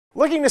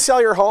Looking to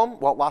sell your home?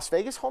 Well, Las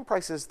Vegas home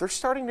prices, they're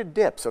starting to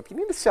dip. So if you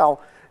need to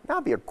sell, now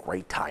would be a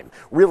great time.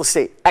 Real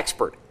estate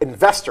expert,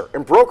 investor,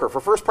 and broker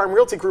for First Prime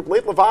Realty Group,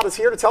 Laith Levada is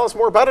here to tell us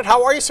more about it.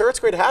 How are you, sir? It's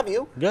great to have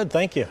you. Good,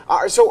 thank you.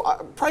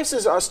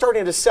 Prices are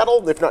starting to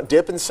settle, if not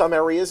dip in some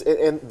areas,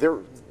 and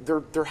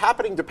they're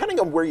happening depending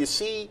on where you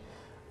see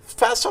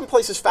some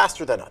places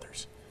faster than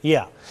others.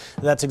 Yeah,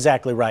 that's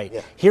exactly right. Yeah.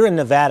 Here in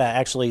Nevada,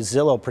 actually,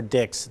 Zillow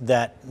predicts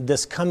that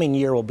this coming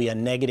year will be a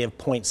negative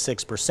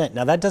 0.6%.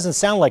 Now, that doesn't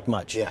sound like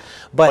much. Yeah.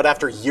 But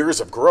after years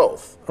of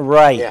growth.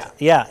 Right. Yeah.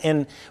 Yeah.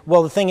 And,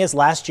 well, the thing is,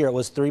 last year it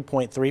was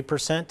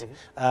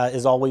 3.3%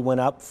 is all we went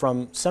up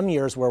from some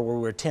years where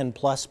we were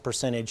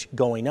 10+%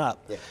 going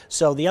up. Yeah.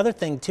 So the other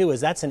thing, too,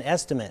 is that's an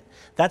estimate.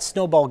 That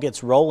snowball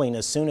gets rolling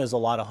as soon as a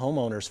lot of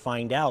homeowners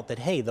find out that,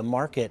 hey, the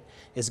market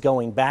is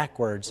going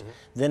backwards.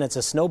 Then it's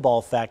a snowball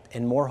effect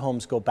and more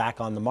homes go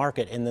back on the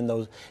market, and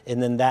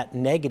then that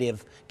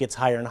negative gets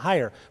higher and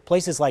higher.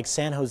 Places like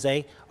San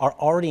Jose are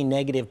already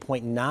negative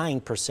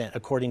 0.9%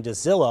 according to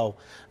Zillow.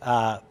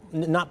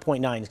 Not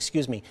 0.9,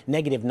 excuse me,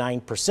 negative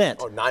 9%.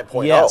 Oh,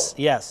 9.0. Yes,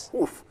 yes.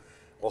 Oof.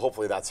 Well,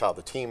 hopefully that's how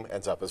the team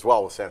ends up as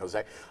well with San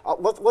Jose.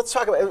 Let's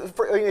talk about,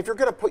 if you're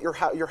going to put your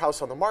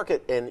house on the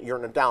market and you're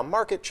in a down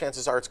market,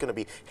 chances are it's going to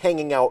be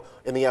hanging out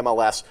in the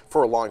MLS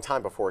for a long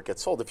time before it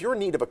gets sold. If you're in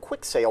need of a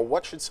quick sale,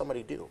 what should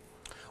somebody do?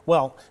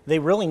 Well, they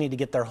really need to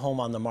get their home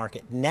on the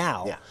market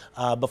now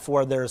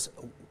before there's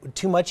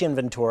too much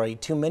inventory.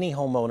 Too many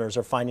homeowners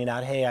are finding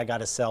out, hey, I got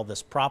to sell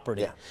this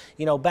property. Yeah.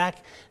 You know,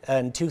 back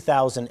in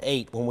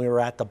 2008 when we were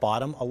at the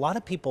bottom, a lot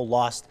of people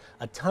lost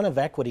a ton of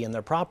equity in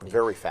their property.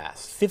 Very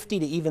fast. 50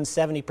 to even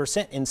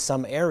 70% in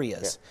some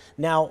areas. Yeah.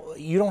 Now,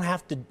 you don't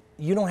have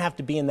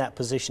to be in that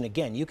position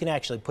again. You can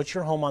actually put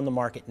your home on the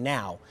market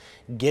now,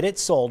 get it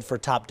sold for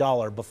top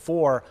dollar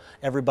before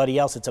everybody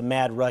else. It's a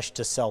mad rush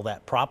to sell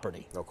that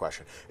property. No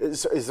question.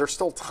 Is there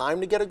still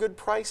time to get a good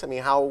price? I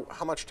mean, how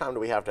much time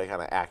do we have to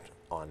kind of act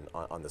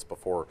on this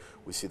before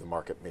we see the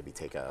market maybe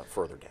take a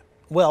further dip?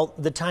 Well,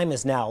 the time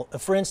is now.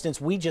 For instance,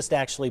 we just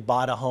actually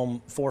bought a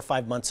home 4 or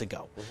 5 months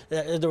ago.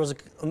 There was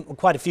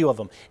quite a few of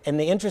them. And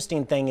the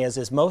interesting thing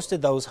is most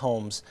of those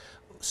homes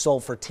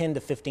sold for $10,000 to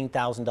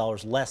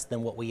 $15,000 less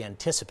than what we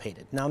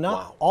anticipated. Now,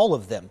 not all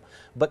of them,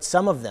 but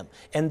some of them.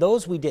 And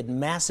those we did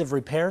massive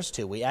repairs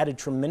to. We added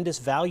tremendous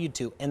value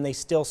to, and they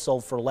still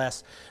sold for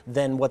less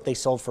than what they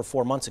sold for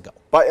 4 months ago.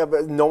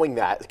 But knowing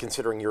that,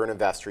 considering you're an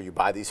investor, you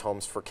buy these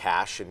homes for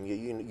cash, and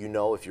you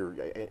know if you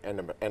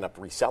end up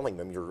reselling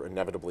them, you're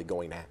inevitably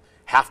going to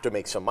have to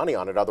make some money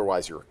on it.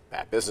 Otherwise, you're a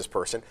bad business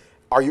person.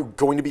 Are you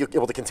going to be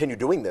able to continue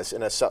doing this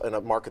in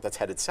a market that's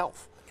headed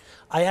south?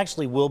 I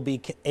actually will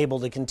be able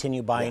to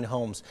continue buying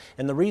homes.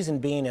 And the reason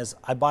being is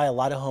I buy a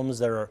lot of homes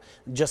that are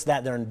just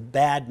that. They're in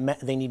bad,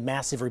 they need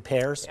massive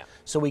repairs. Yeah.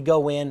 So we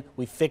go in,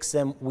 we fix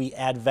them, we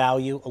add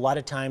value. A lot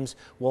of times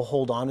we'll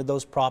hold on to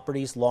those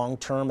properties long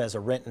term as a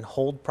rent and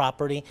hold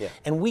property. Yeah.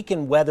 And we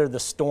can weather the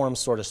storm,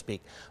 so to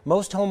speak.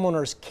 Most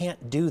homeowners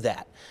can't do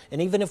that.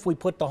 And even if we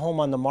put the home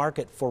on the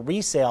market for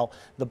resale,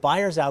 the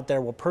buyers out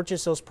there will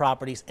purchase those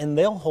properties and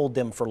they'll hold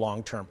them for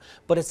long term.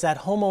 But it's that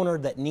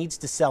homeowner that needs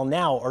to sell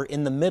now or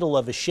in the middle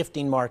of a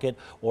shifting market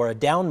or a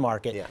down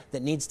market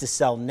that needs to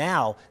sell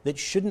now that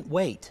shouldn't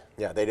wait.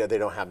 Yeah, they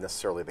don't have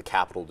necessarily the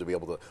capital to be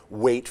able to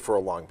wait for a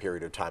long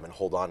period of time and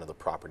hold on to the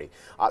property.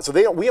 So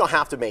we don't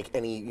have to make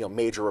any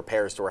major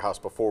repairs to our house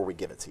before we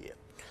give it to you.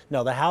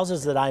 No, the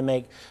houses that I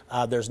make,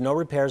 there's no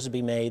repairs to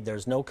be made.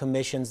 There's no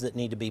commissions that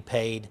need to be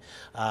paid.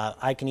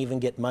 I can even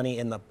get money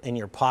in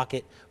your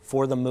pocket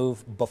for the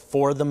move,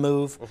 before the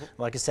move.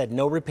 Like I said,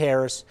 no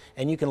repairs,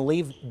 and you can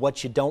leave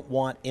what you don't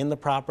want in the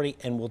property,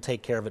 and we'll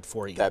take care of it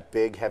for you. That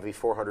big, heavy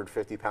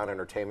 450-pound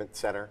entertainment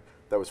center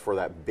that was for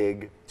that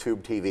big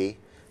tube TV,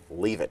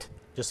 leave it.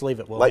 Just leave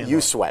it. We'll let you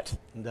sweat.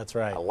 That's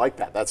right. I like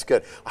that. That's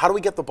good. How do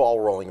we get the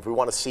ball rolling if we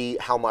want to see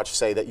how much,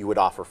 say, that you would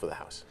offer for the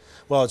house?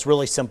 Well, it's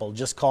really simple.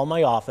 Just call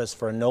my office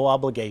for a no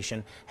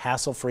obligation,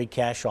 hassle-free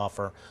cash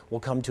offer. We'll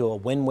come to a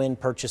win-win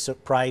purchase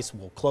price.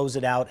 We'll close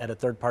it out at a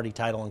third-party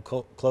title and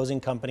closing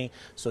company,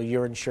 so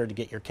you're insured to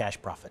get your cash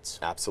profits.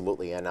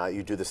 Absolutely. And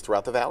you do this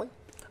throughout the Valley?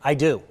 I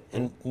do,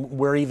 and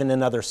we're even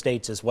in other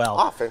states as well.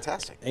 Ah,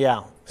 fantastic.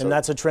 Yeah, and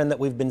that's a trend that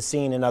we've been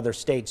seeing in other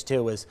states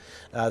too, is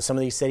some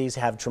of these cities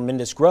have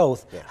tremendous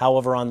growth. Yeah.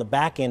 However, on the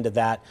back end of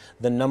that,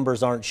 the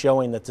numbers aren't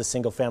showing that the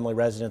single family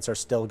residents are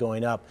still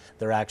going up.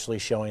 They're actually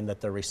showing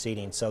that they're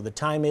receding. So the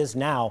time is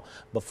now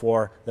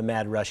before the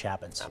mad rush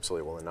happens.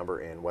 Absolutely. Well, the number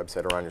and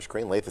website are on your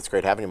screen. Laith, it's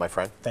great having you, my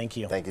friend. Thank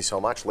you. Thank you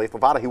so much. Laith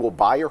Levada, he will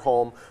buy your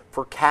home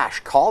for cash.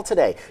 Call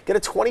today. Get a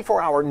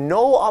 24-hour,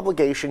 no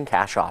obligation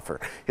cash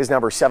offer. His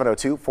number is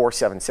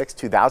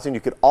 702-476-2000. You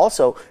could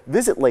also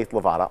visit Laith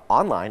Levada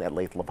online at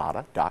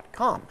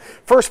laithlevada.com.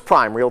 First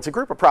Prime Realty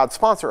Group, a proud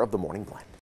sponsor of the Morning Blend.